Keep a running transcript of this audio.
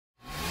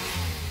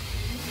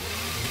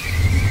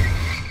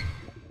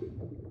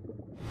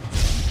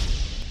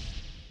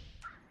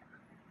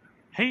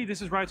Hey,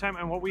 this is Ride Time,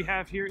 and what we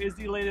have here is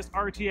the latest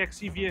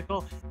RTXC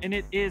vehicle, and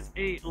it is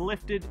a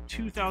lifted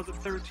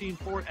 2013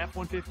 Ford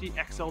F-150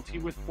 XLT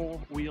with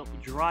four-wheel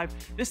drive.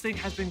 This thing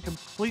has been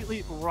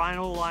completely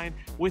rhino lined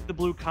with the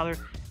blue color.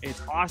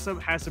 It's awesome,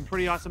 has some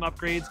pretty awesome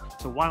upgrades,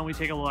 so why don't we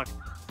take a look?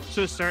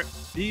 So to start,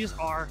 these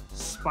are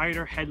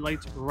spider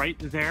headlights right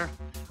there.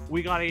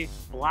 We got a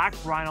black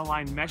rhino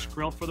line mesh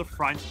grille for the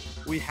front.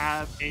 We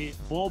have a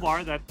bull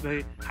bar that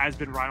has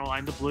been rhino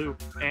lined to blue,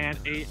 and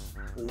a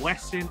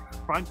Weston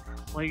front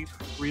plate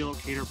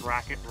relocator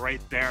bracket right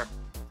there.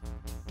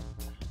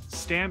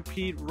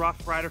 Stampede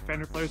Rough Rider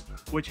fender flares,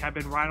 which have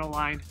been rhino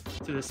lined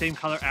to the same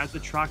color as the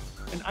truck,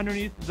 and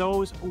underneath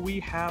those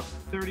we have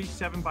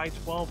 37 by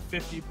 12,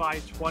 50 by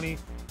 20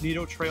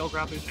 Nitto trail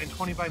grapplers, and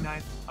 20 by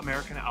 9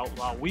 American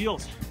Outlaw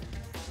wheels.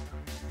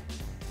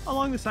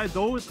 Along the side,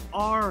 those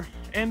are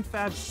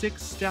NFAB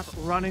 6-step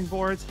running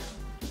boards.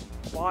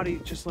 Body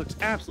just looks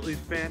absolutely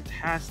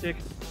fantastic.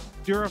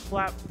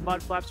 Duraflap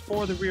mud flaps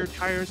for the rear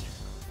tires.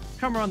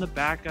 Come around the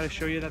back, got to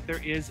show you that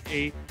there is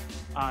a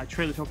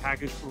trailer tow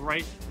package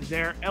right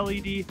there.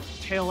 LED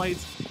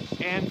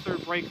taillights and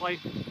third brake light,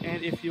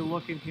 and if you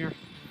look in here,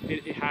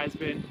 it has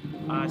been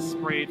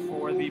sprayed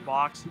for the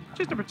box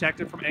just to protect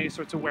it from any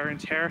sorts of wear and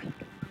tear.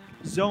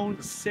 Zone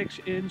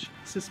 6-inch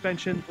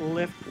suspension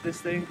lift. This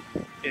thing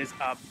is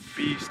a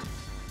beast.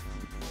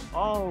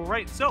 All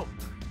right, so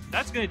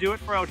that's going to do it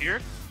for out here.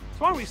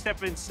 So why don't we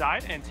step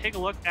inside and take a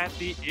look at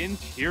the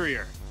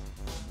interior.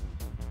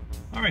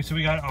 All right, so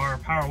we got our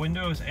power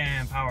windows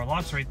and power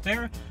locks right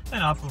there,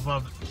 and up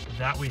above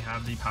that we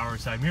have the power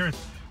side mirrors.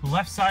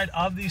 Left side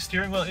of the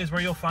steering wheel is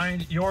where you'll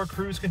find your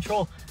cruise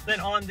control.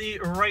 Then on the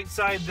right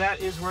side, that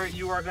is where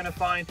you are going to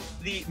find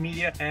the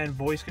media and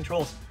voice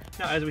controls.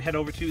 Now, as we head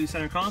over to the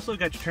center console,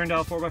 got your turn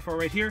dial 4x4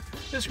 right here.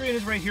 The screen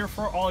is right here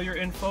for all your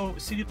info.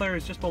 CD player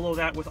is just below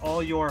that with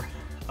all your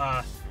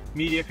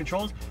media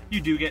controls.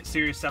 You do get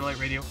Sirius satellite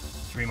radio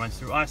 3 months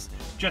through us.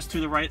 Just to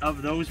the right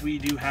of those, we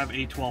do have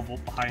a 12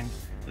 volt behind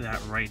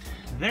that right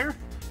there.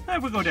 And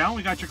if we go down,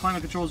 we got your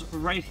climate controls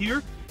right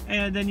here.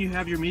 And then you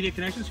have your media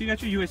connection, so you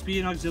got your USB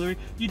and auxiliary.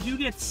 You do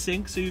get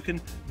sync, so you can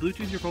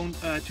Bluetooth your phone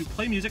to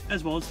play music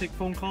as well as take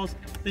phone calls.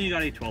 Then you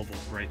got a 12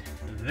 volt right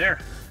there.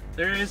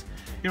 There is,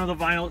 the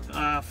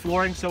vinyl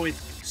flooring, so it's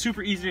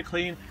super easy to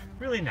clean.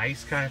 Really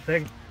nice kind of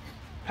thing.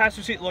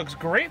 Passenger seat looks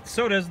great.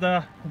 So does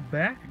the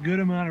back. Good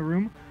amount of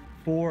room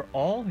for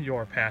all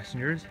your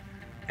passengers.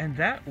 And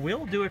that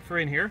will do it for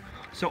in here.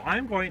 So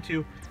I'm going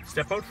to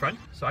step out front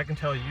so I can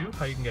tell you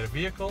how you can get a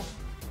vehicle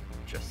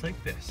just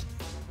like this.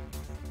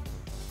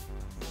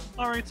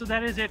 Alright, so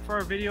that is it for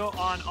our video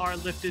on our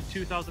lifted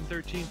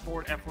 2013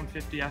 Ford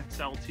F-150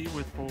 XLT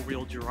with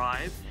four-wheel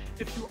drive.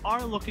 If you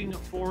are looking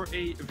for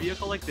a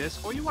vehicle like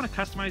this, or you want to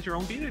customize your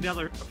own, be it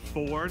another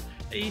Ford,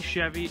 a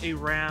Chevy, a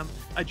Ram,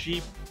 a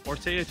Jeep, or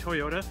say a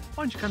Toyota,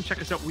 why don't you come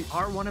check us out? We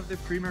are one of the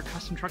premier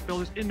custom truck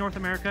builders in North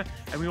America,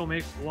 and we will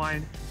make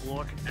one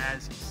look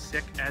as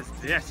sick as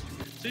this.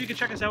 So you can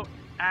check us out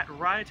at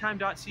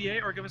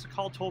ridetime.ca, or give us a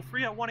call toll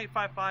free at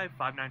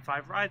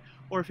 1-855-595-RIDE,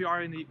 or if you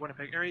are in the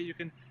Winnipeg area, you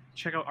can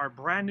check out our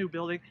brand new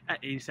building at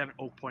 87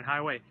 Oak Point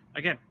Highway.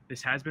 Again,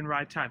 this has been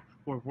Ride Time,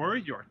 where we're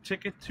your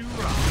ticket to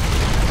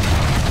ride.